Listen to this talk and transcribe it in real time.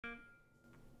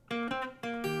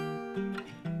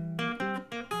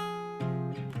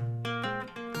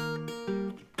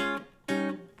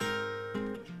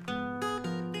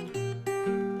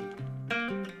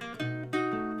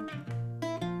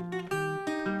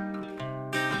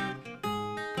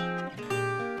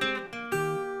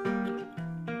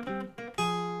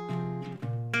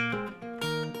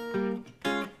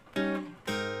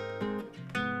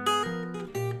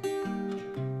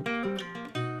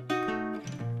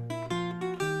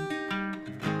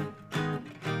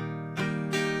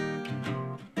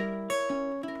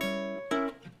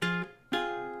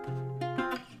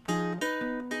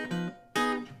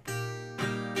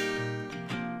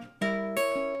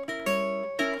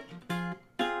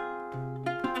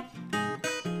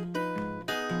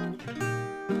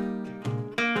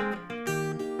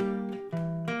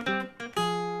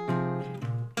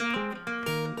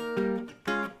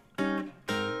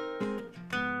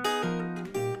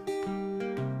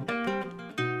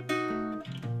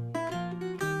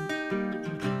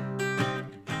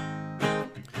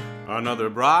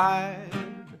Another bride,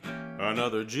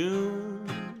 another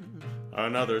June,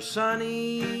 another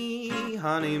sunny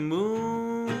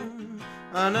honeymoon,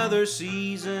 another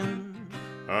season,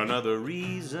 another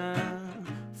reason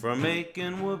for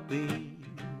making whoopee.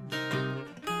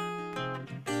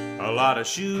 A lot of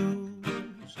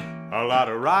shoes, a lot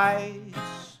of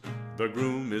rice. The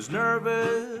groom is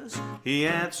nervous, he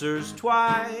answers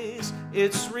twice.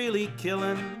 It's really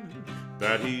killing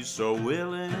that he's so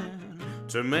willing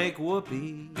to make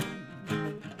whoopee.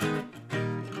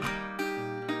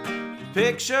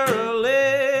 Picture a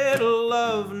little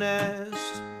love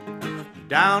nest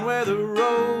down where the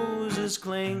roses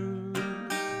cling.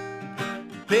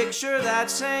 Picture that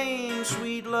same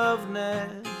sweet love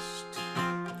nest.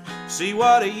 See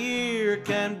what a year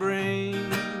can bring.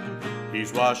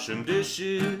 He's washing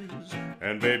dishes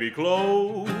and baby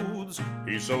clothes.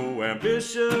 He's so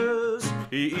ambitious,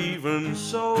 he even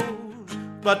sews.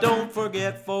 But don't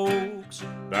forget, folks,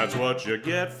 that's what you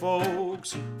get,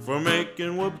 folks, for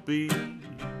making whoopee.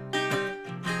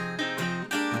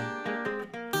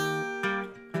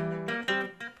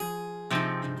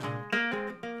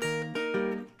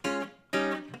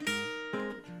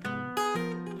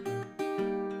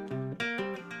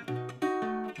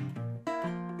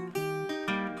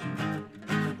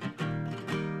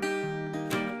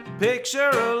 Picture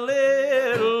a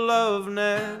little love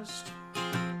nest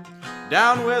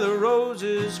down where the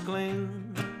roses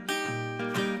cling.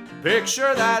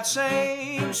 Picture that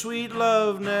same sweet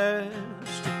love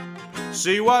nest.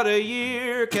 See what a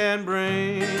year can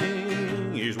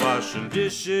bring. He's washing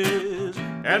dishes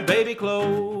and baby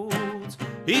clothes.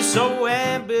 He's so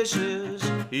ambitious,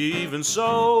 he even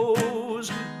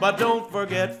sews. But don't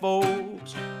forget,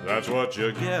 folks, that's what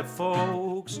you get,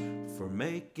 folks, for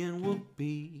making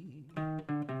whoopee.